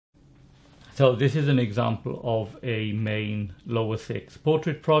So this is an example of a main lower six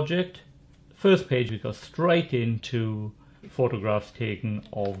portrait project. First page we go straight into photographs taken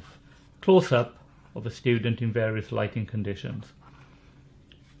of close-up of a student in various lighting conditions.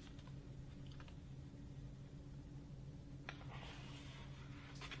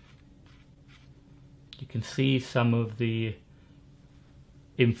 You can see some of the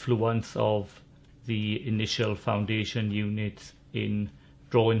influence of the initial foundation units in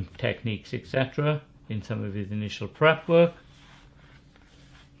drawing techniques, etc., in some of his initial prep work.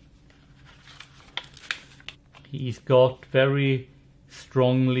 He's got very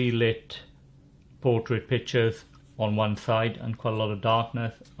strongly lit portrait pictures on one side and quite a lot of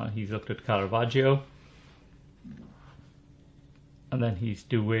darkness. He's looked at Caravaggio, and then he's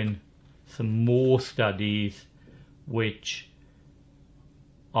doing some more studies which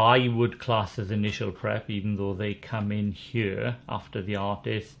I would class as initial prep, even though they come in here after the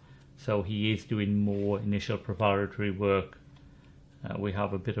artist. So he is doing more initial preparatory work. We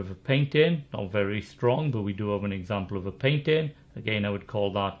have a bit of a painting, not very strong, but we do have an example of a painting. Again, I would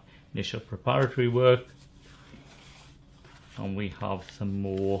call that initial preparatory work. And we have some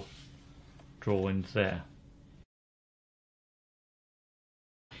more drawings there.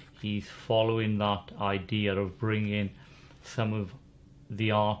 He's following that idea of bringing some of the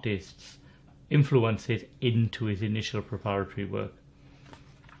artist's influences into his initial preparatory work.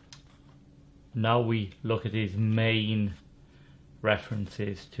 Now we look at his main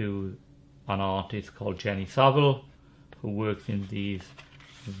references to an artist called Jenny Saville, who works in these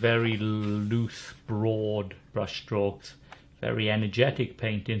very loose, broad brushstrokes, very energetic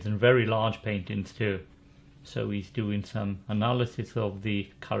paintings and very large paintings too. So he's doing some analysis of the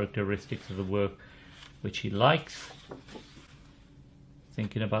characteristics of the work which he likes,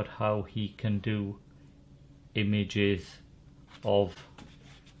 thinking about how he can do images of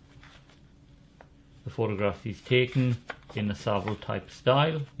the photographs he's taken in a Saville type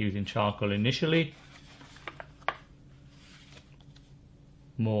style, using charcoal initially.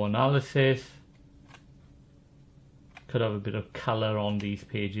 More analysis. Could have a bit of colour on these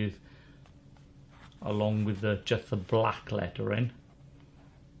pages along with just the black lettering.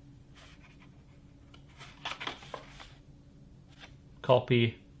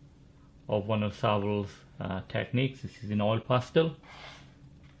 Copy of one of Saville's techniques. This is in oil pastel.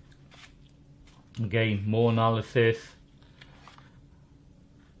 Again, more analysis.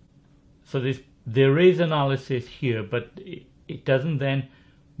 So there is analysis here, but it doesn't then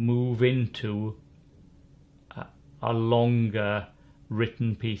move into a longer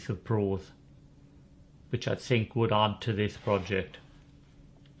written piece of prose, which I think would add to this project.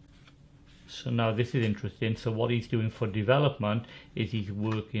 So now this is interesting. So what he's doing for development is he's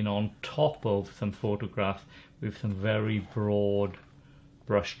working on top of some photographs with some very broad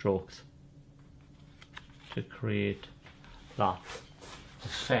brushstrokes to create that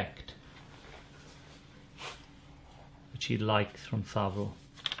effect which he likes from Saville.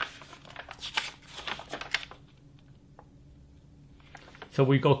 So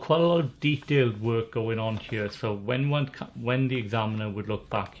we've got quite a lot of detailed work going on here. So when the examiner would look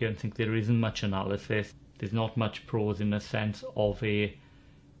back here and think there isn't much analysis, there's not much prose in the sense of a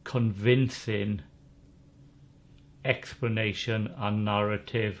convincing explanation and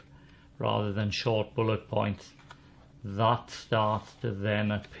narrative rather than short bullet points, that starts to then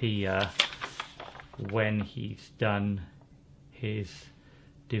appear when he's done his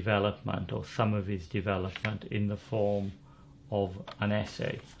development or some of his development in the form of an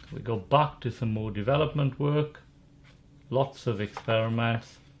essay. We go back to some more development work, lots of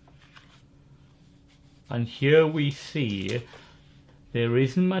experiments, and here we see there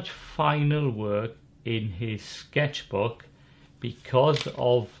isn't much final work in his sketchbook because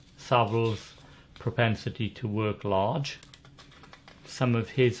of Saville's propensity to work large. Some of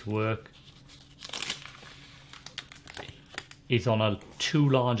his work is on a too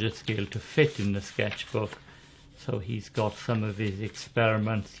large a scale to fit in the sketchbook. So he's got some of his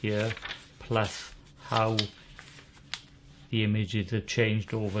experiments here, plus how the images have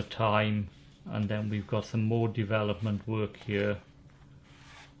changed over time. And then we've got some more development work here.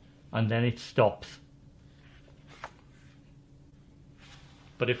 And then it stops.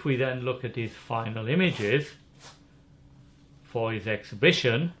 But if we then look at his final images for his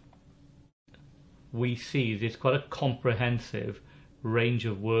exhibition, we see there's quite a comprehensive range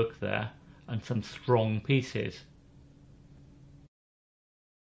of work there and some strong pieces.